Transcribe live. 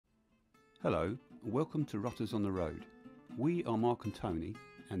Hello, and welcome to Rutters on the Road. We are Mark and Tony,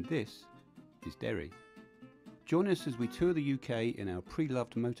 and this is Derry. Join us as we tour the UK in our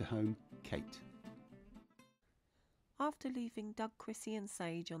pre-loved motorhome, Kate. After leaving Doug, Chrissy and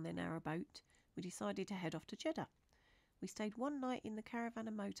Sage on their narrowboat, we decided to head off to Cheddar. We stayed one night in the Caravan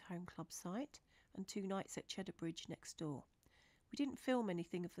and Motorhome Club site and 2 nights at Cheddar Bridge next door. We didn't film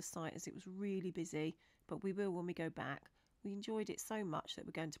anything of the site as it was really busy, but we will when we go back. We enjoyed it so much that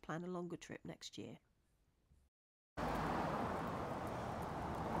we're going to plan a longer trip next year. My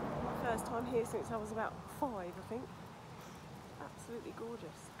first time here since I was about 5, I think. Absolutely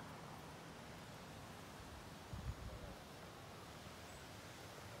gorgeous.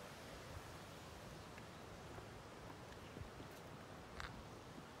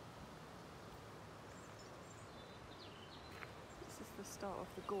 This is the start of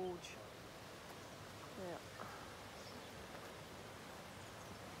the gorge. Yeah.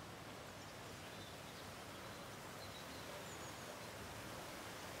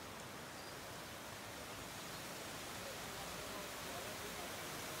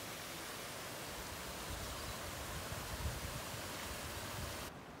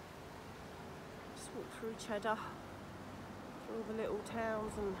 Just walk through Cheddar, through all the little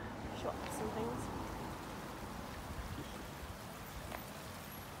towns and shops and things.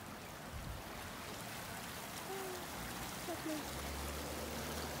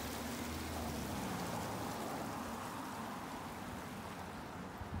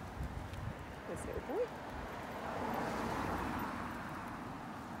 This little boy.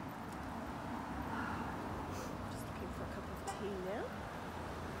 Just looking for a cup of tea now.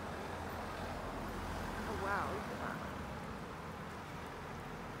 Oh wow, look at that.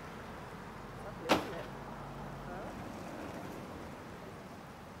 Lovely, isn't it? Huh?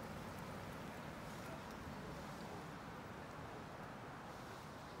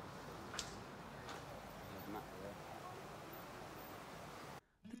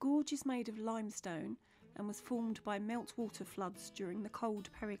 The gorge is made of limestone and was formed by meltwater floods during the cold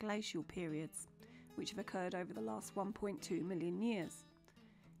periglacial periods, which have occurred over the last 1.2 million years.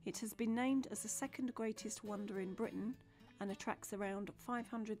 It has been named as the second greatest wonder in Britain and attracts around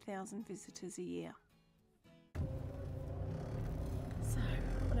 500,000 visitors a year. So,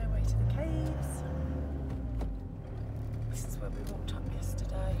 on our way to the caves. This is where we walked up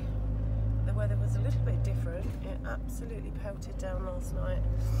yesterday. The weather was a little bit different. It absolutely pelted down last night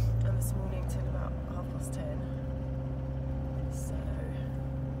and this morning till about 10:30. So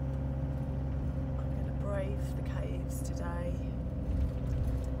I'm going to brave the caves today.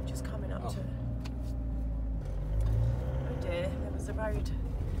 Just coming up to... Oh dear, there was a road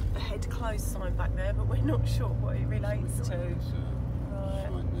ahead closed sign back there, but we're not sure what it relates to. Right,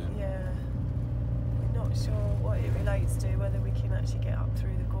 yeah. Not sure what it relates to, whether we can actually get up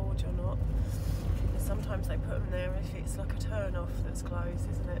through the gorge or not. Sometimes they put them there if it's like a turn off that's closed,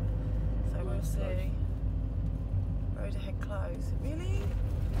 isn't it? So we'll see. Road ahead closed. Really?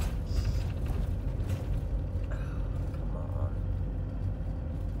 Oh, come on.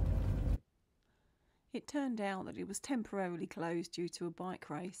 It turned out that it was temporarily closed due to a bike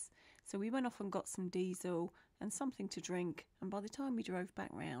race, so we went off and got some diesel and something to drink, and by the time we drove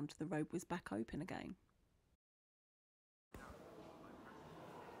back round, the road was back open again.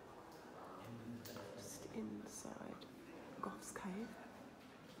 Just inside Gorge's cave.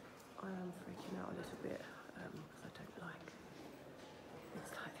 I am freaking out a little bit because I don't like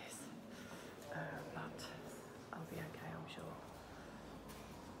things like this, but I'll be okay, I'm sure.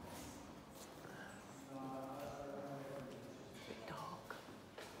 It's a bit dark.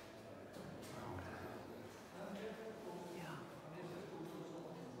 Yeah.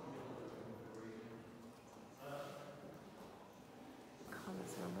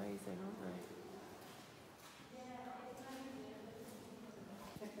 Colours are amazing, aren't they?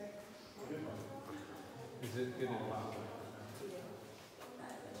 Is it good enough?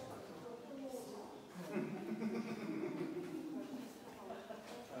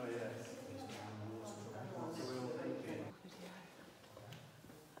 Oh yes.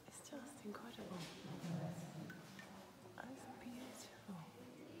 It's just incredible. It's beautiful.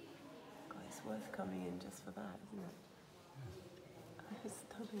 God, it's worth coming in just for that, isn't it? It's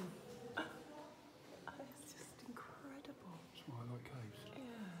stunning. It's just incredible. That's why I like caves. Yeah.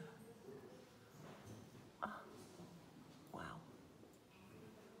 Wow.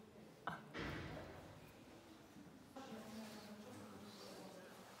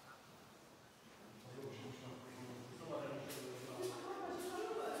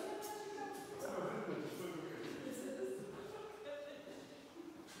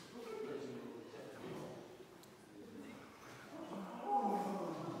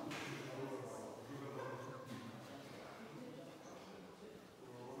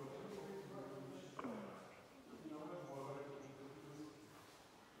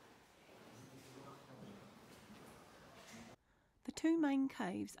 Two main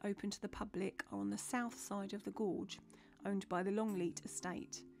caves open to the public are on the south side of the gorge, owned by the Longleat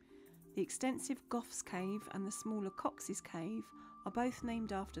estate. The extensive Goff's Cave and the smaller Cox's Cave are both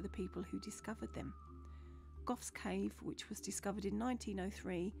named after the people who discovered them. Goff's Cave, which was discovered in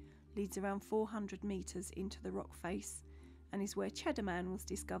 1903, leads around 400 metres into the rock face and is where Cheddar Man was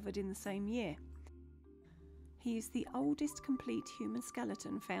discovered in the same year. He is the oldest complete human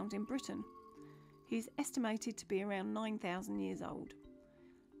skeleton found in Britain. He is estimated to be around 9,000 years old.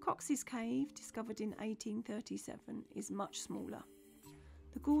 Cox's Cave, discovered in 1837, is much smaller.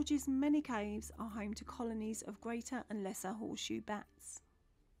 The gorge's many caves are home to colonies of greater and lesser horseshoe bats.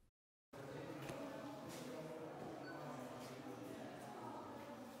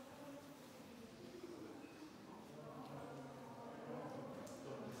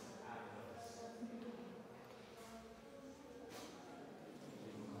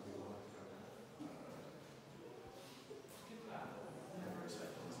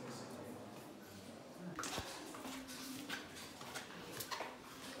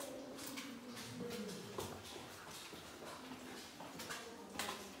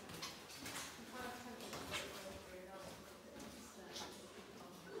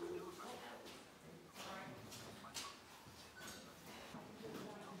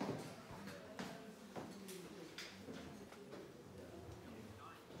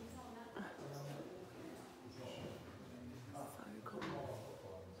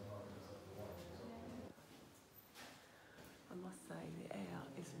 I must say the air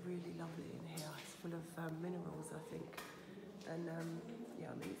is really lovely in here. It's full of minerals, I think, and yeah,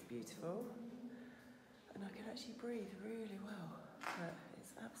 I mean it's beautiful, and I can actually breathe really well. But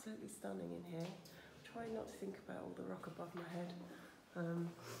it's absolutely stunning in here. I'm trying not to think about all the rock above my head, and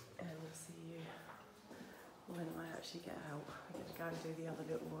we'll see you when I actually get out. I'm going to go and do the other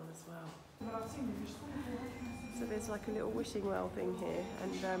little one as well. So there's like a little wishing well thing here,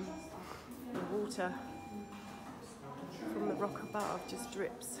 and the water from the rock above just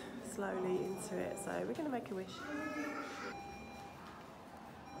drips slowly into it. So we're going to make a wish.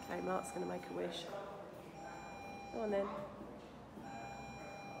 Okay, Mark's going to make a wish. Go on then.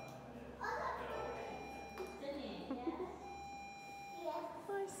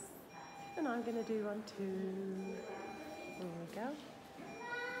 Nice. And I'm going to do one too. There we go.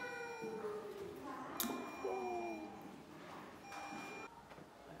 Yay.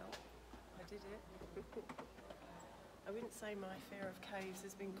 Well, I did it. I wouldn't say my fear of caves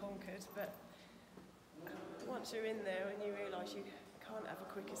has been conquered, but once you're in there and you realise you can't have a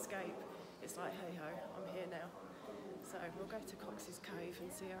quick escape, it's like, hey ho, I'm here now. So we'll go to Cox's Cave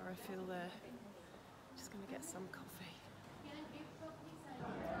and see how I feel there. Just going to get some coffee.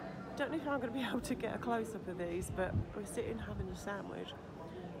 Don't know if I'm going to be able to get a close-up of these, but we're sitting having a sandwich,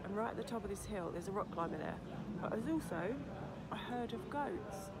 and right at the top of this hill there's a rock climber there. But there's also a herd of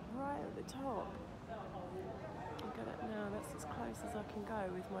goats right at the top. Now that's as close as I can go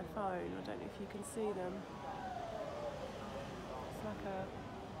with my phone. I don't know if you can see them. It's like they're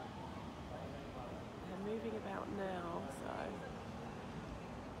moving about now, so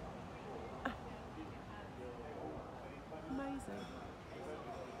amazing.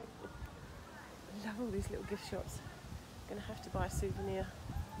 I love all these little gift shops. I'm gonna have to buy a souvenir.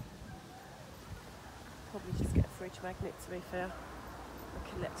 Probably just get a fridge magnet, to be fair. I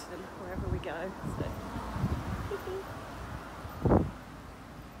collect them wherever we go. So.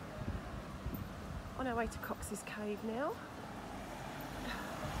 On our way to Cox's Cave now.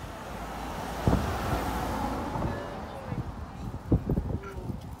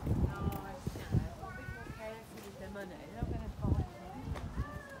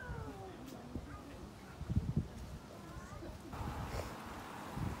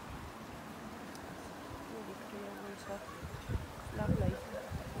 Really clear water. Lovely.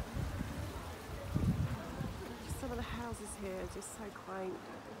 Some of the houses here are just so quaint.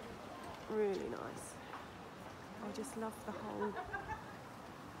 Really nice. I just love the whole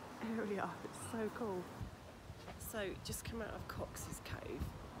area. It's so cool. So just come out of Cox's Cave.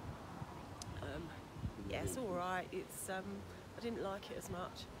 Yeah, it's all right. It's I didn't like it as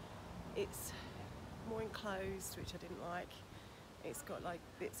much. It's more enclosed, which I didn't like. It's got like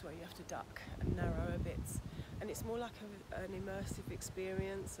bits where you have to duck and narrower bits, and it's more like an immersive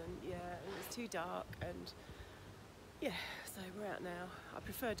experience. And yeah, it was too dark, and yeah, so we're out now. I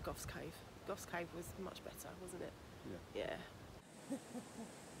preferred Goff's Cave. Goff's Cave was much better, wasn't it? Yeah. Yeah.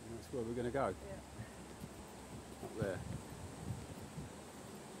 That's where we're going to go. Yeah. Up there.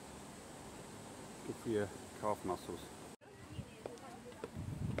 Good for your calf muscles.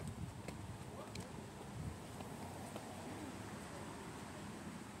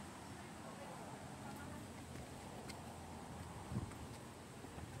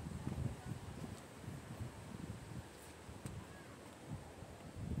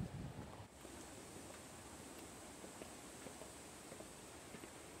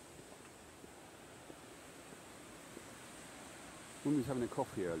 when we was having a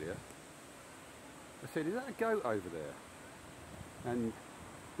coffee earlier, I said, is that a goat over there? And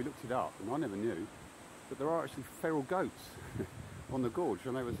we looked it up, and I never knew, but there are actually feral goats on the gorge,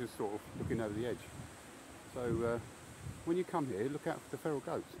 and they were just sort of looking over the edge. So when you come here, look out for the feral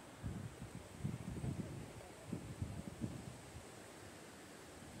goats.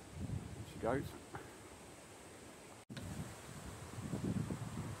 There she goes.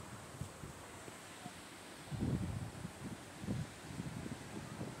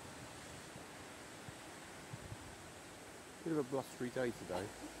 Bit of a blustery day today.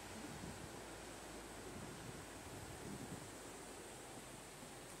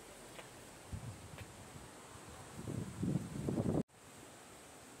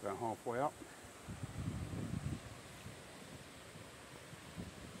 About halfway up.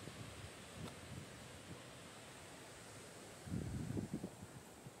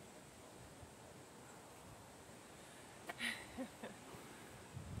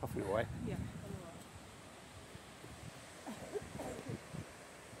 Puffing away. Yeah.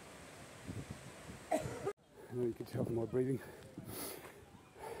 I know you can tell from my breathing.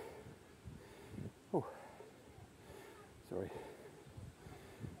 Oh, sorry.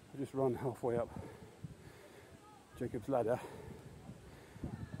 I just run halfway up Jacob's ladder,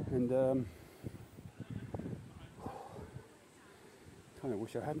 and kind of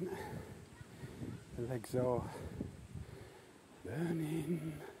wish I hadn't. The legs are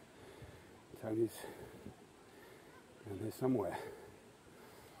burning. Tony's down there somewhere.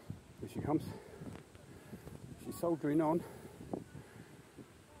 Here she comes. She's soldiering on.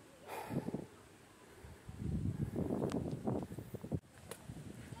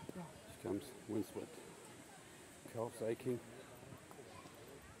 She comes, windswept, calves aching.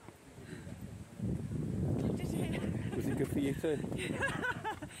 Did you? Was it good for you too?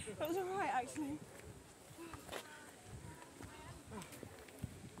 That was alright actually.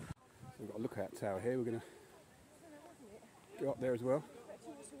 So we've got a lookout tower here. We're going to go up there as well.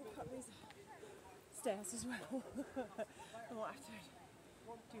 Stairs as well. I might have to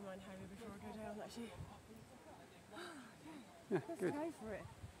do mine heavy before I go down actually. Yeah, Let's good. go for it.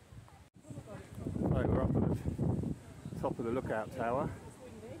 So we're up at the top of the lookout tower,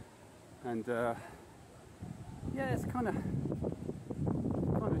 and yeah, it's kind of a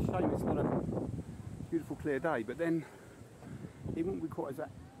shame it's not a beautiful clear day, but then it wouldn't be quite as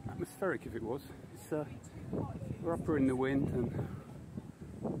atmospheric if it was. It's we're up in the wind, and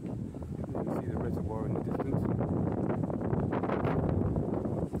you can see the reservoir in the distance.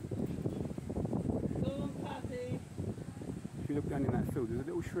 If you look down in that field, there's a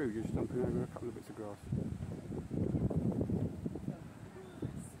little shrew just jumping over a couple of bits of grass.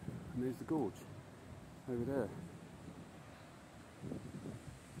 And there's the gorge over there.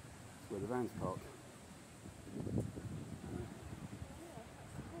 That's where the van's parked.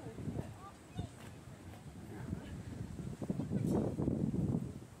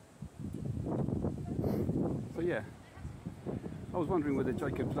 So yeah, I was wondering whether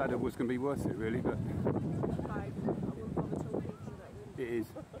Jacob's ladder was going to be worth it really, but it is.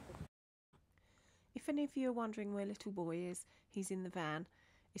 If any of you are wondering where little boy is, he's in the van.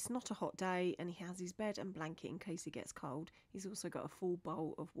 It's not a hot day and he has his bed and blanket in case he gets cold. He's also got a full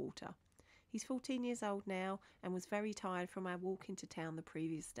bowl of water. He's 14 years old now and was very tired from our walk into town the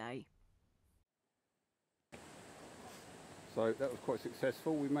previous day. So that was quite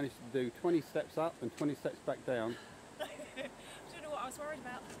successful. We managed to do 20 steps up and 20 steps back down. I don't know what I was worried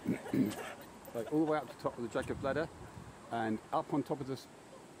about. So all the way up to the top of the Jacob's ladder and up on top of the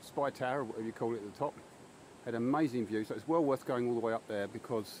spy tower, or whatever you call it at the top. Had an amazing view, so it's well worth going all the way up there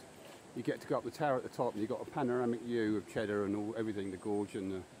because you get to go up the tower at the top and you've got a panoramic view of Cheddar and everything, the gorge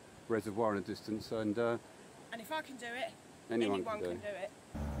and the reservoir in the distance. And if I can do it, anyone can do it.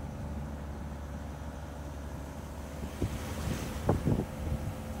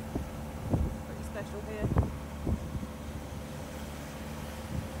 Pretty special here.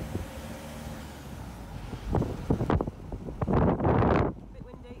 Bit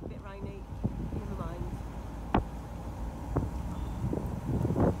windy, bit rainy, never mind.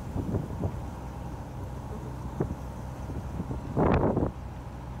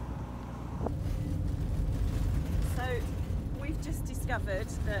 So we've just discovered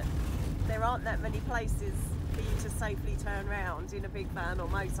that there aren't that many places for you to safely turn around in a big van or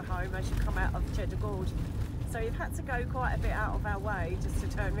motorhome as you come out of Cheddar Gorge. So you've had to go quite a bit out of our way just to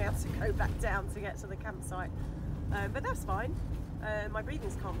turn around to go back down to get to the campsite. But that's fine. My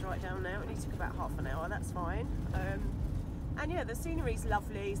breathing's calmed right down now. It only took about half an hour, that's fine. And yeah, the scenery's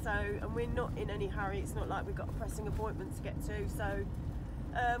lovely, so, and we're not in any hurry. It's not like we've got a pressing appointment to get to, so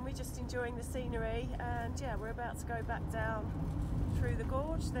we're just enjoying the scenery, and yeah, we're about to go back down through the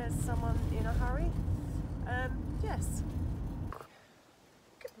gorge. There's someone in a hurry. Yes.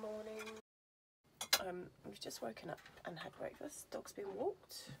 Good morning. We've just woken up and had breakfast. Dog's been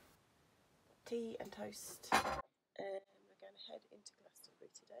walked. Tea and toast. And we're going to head into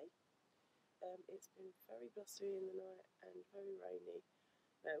Glastonbury today. It's been very blustery in the night and very rainy.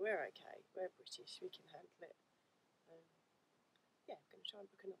 No, we're okay. We're British. We can handle it. Yeah, I'm going to try and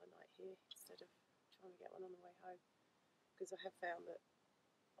book another night here instead of trying to get one on the way home, because I have found that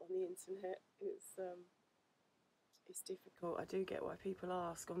on the internet it's difficult. I do get why people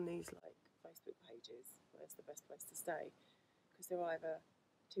ask on these like Facebook pages where's the best place to stay, because they're either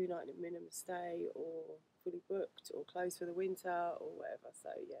 2 night minimum stay or fully booked or closed for the winter or whatever. So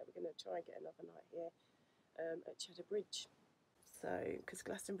yeah, we're going to try and get another night here at Cheddar Bridge. So because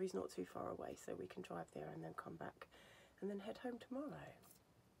Glastonbury's not too far away, so we can drive there and then come back and then head home tomorrow.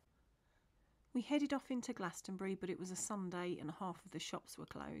 We headed off into Glastonbury, but it was a Sunday and half of the shops were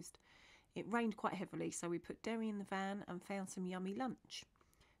closed. It rained quite heavily, so we put Derry in the van and found some yummy lunch.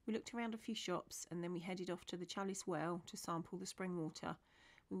 We looked around a few shops and then we headed off to the Chalice Well to sample the spring water.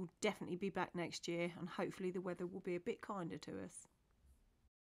 We will definitely be back next year and hopefully the weather will be a bit kinder to us.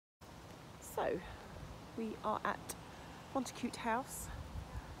 So, we are at Montacute House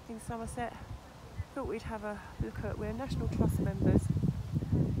in Somerset. Thought we'd have a look at, we're National Trust members,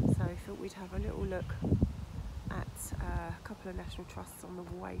 so thought we'd have a little look at a couple of National Trusts on the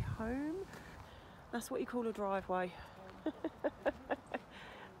way home. That's what you call a driveway.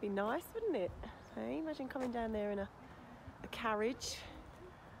 Be nice, wouldn't it? Hey, imagine coming down there in a carriage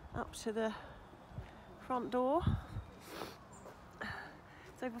up to the front door.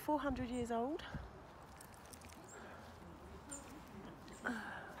 It's over 400 years old.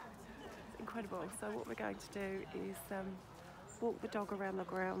 Incredible. So what we're going to do is walk the dog around the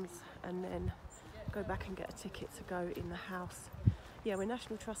grounds and then go back and get a ticket to go in the house. Yeah, we're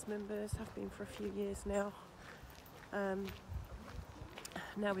National Trust members, have been for a few years now.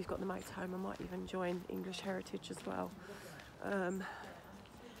 Now we've got the motorhome, I might even join English Heritage as well.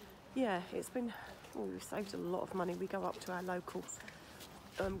 Yeah, it's been, we've saved a lot of money. We go up to our local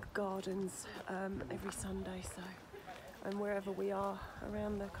gardens every Sunday, so, and wherever we are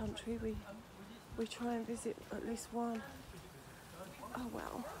around the country, we try and visit at least one. Oh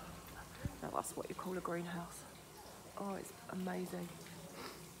wow, now that's what you call a greenhouse. Oh, it's amazing.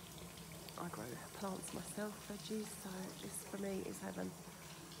 I grow plants myself, veggies, so this for me is heaven.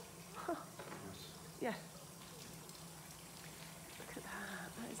 Huh. Yeah. Look at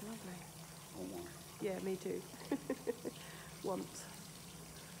that, that is lovely. Oh, wow. Yeah, me too. Want.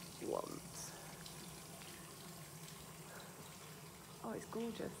 Oh, it's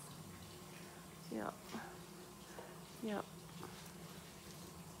gorgeous. Yeah. Yeah.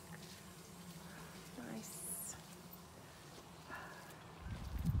 Nice.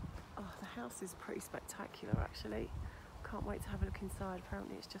 Oh, the house is pretty spectacular actually. Can't wait to have a look inside.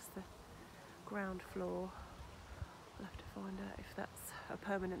 Apparently it's just the ground floor. I'll have to find out if that's a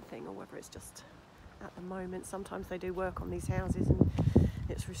permanent thing or whether it's just at the moment. Sometimes they do work on these houses and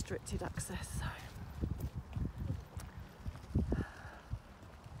it's restricted access. So.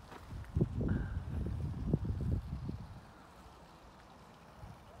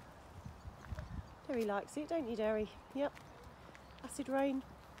 Derry likes it, don't you, Derry? Yep. Acid rain.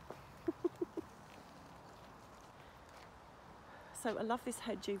 So I love this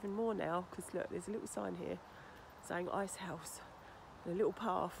hedge even more now because look, there's a little sign here saying Ice House, and a little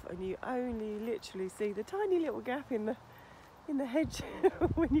path, and you only literally see the tiny little gap in the hedge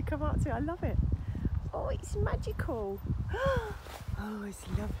when you come up to it. I love it. Oh, it's magical. Oh, it's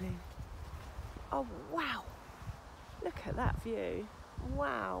lovely. Oh wow, look at that view.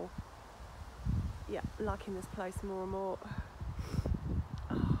 Wow. Yeah, liking this place more and more.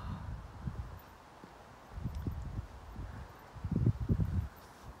 Oh.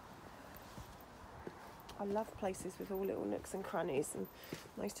 I love places with all little nooks and crannies, and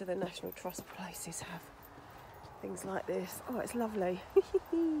most of the National Trust places have things like this. Oh, it's lovely.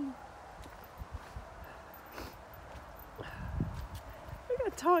 Look at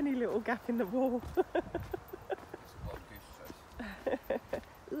a tiny little gap in the wall.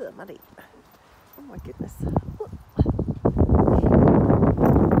 Ugh, muddy. Oh my goodness. Oh,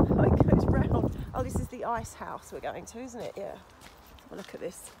 it goes round. Oh, this is the ice house we're going to, isn't it? Yeah. Let's have a look at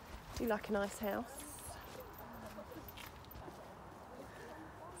this. Do you like an ice house?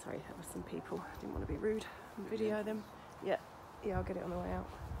 Sorry, there were some people. Didn't want to be rude and video them. Yeah, I'll get it on the way out.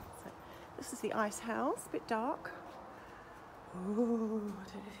 So, this is the ice house, a bit dark. Oh, I don't know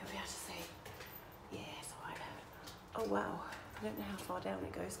if you'll be able to see. Yes, I know. Oh wow, I don't know how far down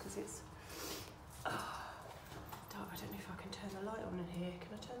it goes because it's dark. Oh, I don't know if I can turn the light on in here.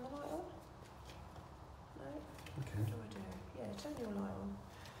 Can I turn the light on? No? Okay. What do I do? Yeah, turn your light on.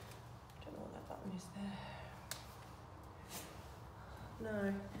 Don't know what that button is there.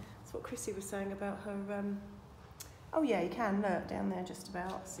 No. That's what Chrissy was saying about her, oh yeah, you can, look, down there just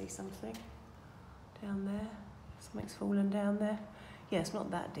about. See something? Down there. Something's fallen down there. Yeah, it's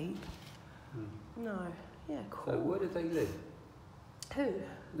not that deep. No. Yeah, cool. So where did they live? Who?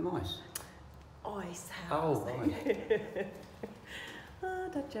 The mice. Ice house. Oh, right. Ah,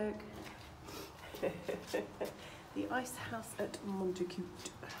 that joke. The ice house at Montacute.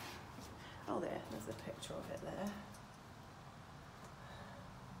 Oh, there's a picture of it there.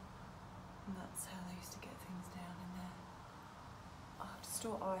 And that's how they used to get things down in there. Oh, to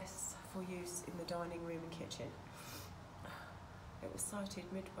store ice for use in the dining room and kitchen. It was sited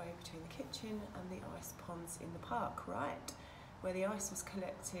midway between the kitchen and the ice ponds in the park, right? Where the ice was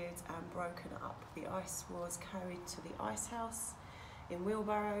collected and broken up. The ice was carried to the ice house in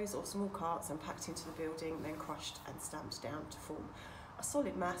wheelbarrows or small carts and packed into the building, then crushed and stamped down to form a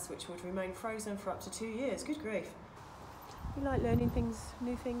solid mass which would remain frozen for up to 2 years. Good grief. You like learning things,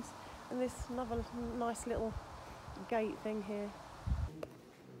 new things. And this another nice little gate thing here.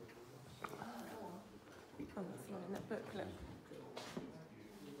 Oh, that's not in that booklet.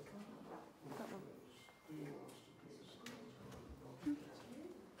 That one.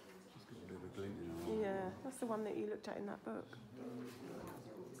 Yeah, that's the one that you looked at in that book.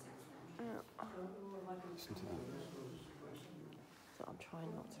 Yeah. So I'm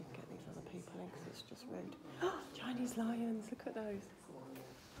trying not to get these other people in because it's just rude. Chinese lions, look at those.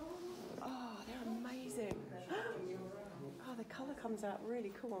 Oh, they're amazing. Oh, the colour comes out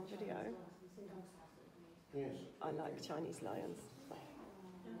really cool on video. I like Chinese lions.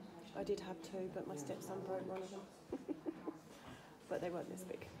 I did have two, but my stepson broke one of them. But they weren't this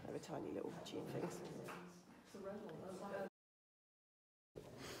big. They were tiny little cheap things.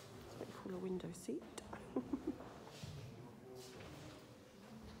 It's what you call a window seat. Is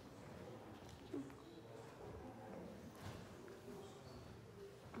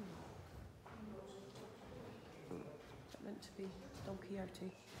that meant to be Don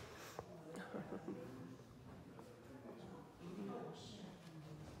Quixote?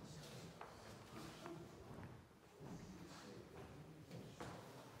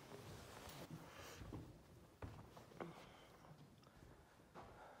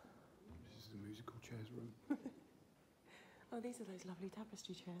 Chairs room. Oh, these are those lovely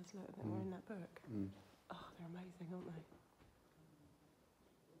tapestry chairs, look, that were in that book. Oh, they're amazing, aren't they?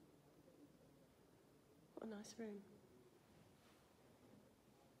 What a nice room.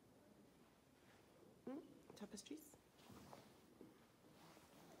 Tapestries.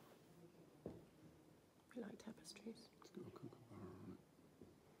 We like tapestries. It's got a kookaburra on it.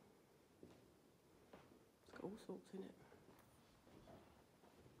 It's got all sorts in it.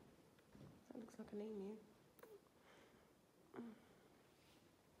 That looks like an emu.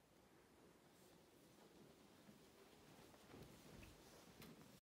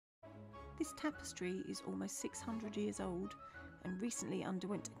 This tapestry is almost 600 years old and recently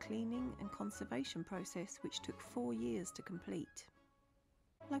underwent a cleaning and conservation process which took 4 years to complete.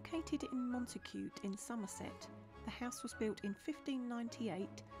 Located in Montacute in Somerset, the house was built in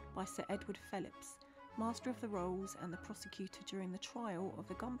 1598 by Sir Edward Phelps, Master of the Rolls and the prosecutor during the trial of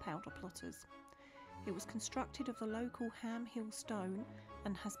the gunpowder plotters. It was constructed of the local Ham Hill stone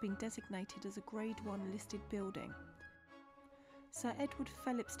and has been designated as a Grade 1 listed building. Sir Edward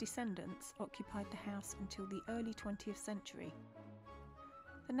Phelps' descendants occupied the house until the early 20th century.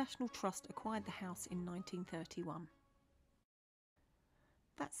 The National Trust acquired the house in 1931.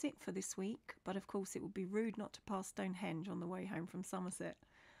 That's it for this week, but of course it would be rude not to pass Stonehenge on the way home from Somerset.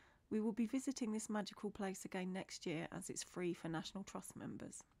 We will be visiting this magical place again next year as it's free for National Trust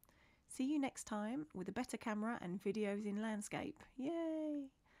members. See you next time with a better camera and videos in landscape. Yay!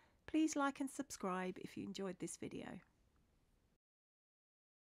 Please like and subscribe if you enjoyed this video.